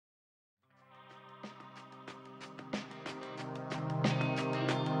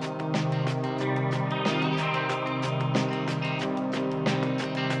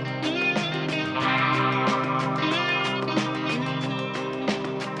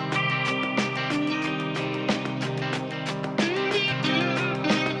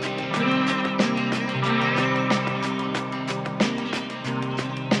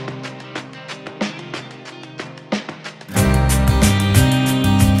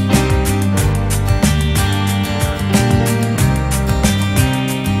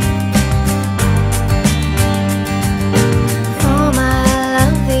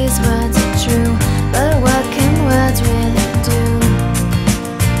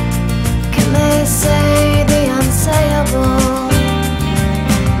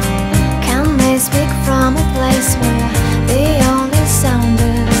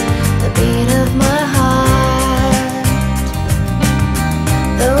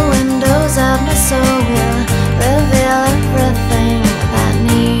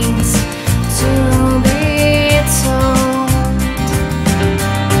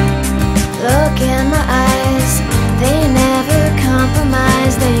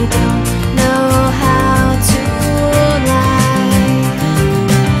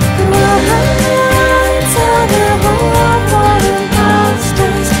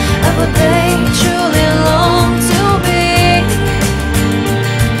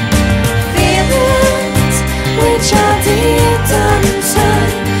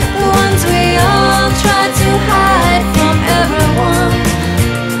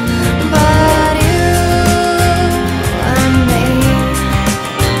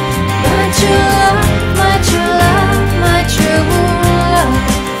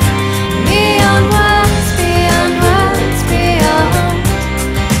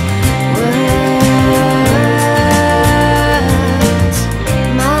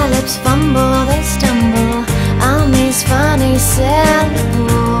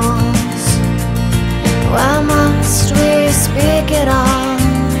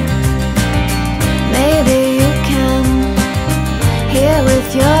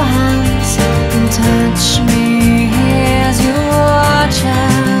with your hands and touch me. Here's your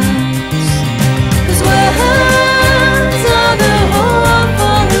chance. 'Cause words are the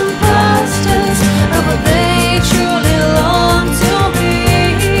hopeful imposters of what they truly long to be.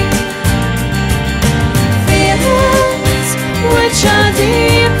 Feelings which are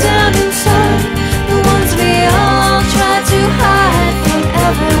deep down inside, the ones we all try to hide from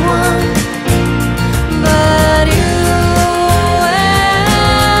everyone but you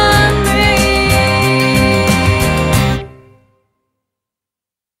and me.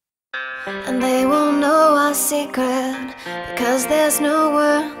 And they won't know our secret because there's no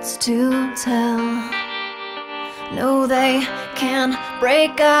words to tell. No, they can't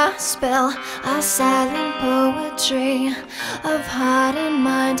break our spell, our silent poetry of heart and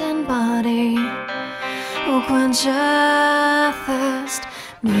mind and body will quench our thirst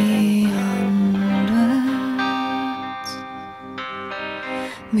beyond words,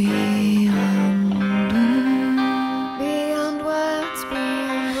 beyond words, beyond words,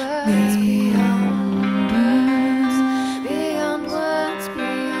 beyond words, beyond words, beyond words,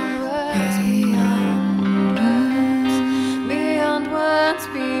 beyond words, beyond words, beyond words,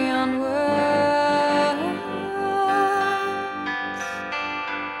 beyond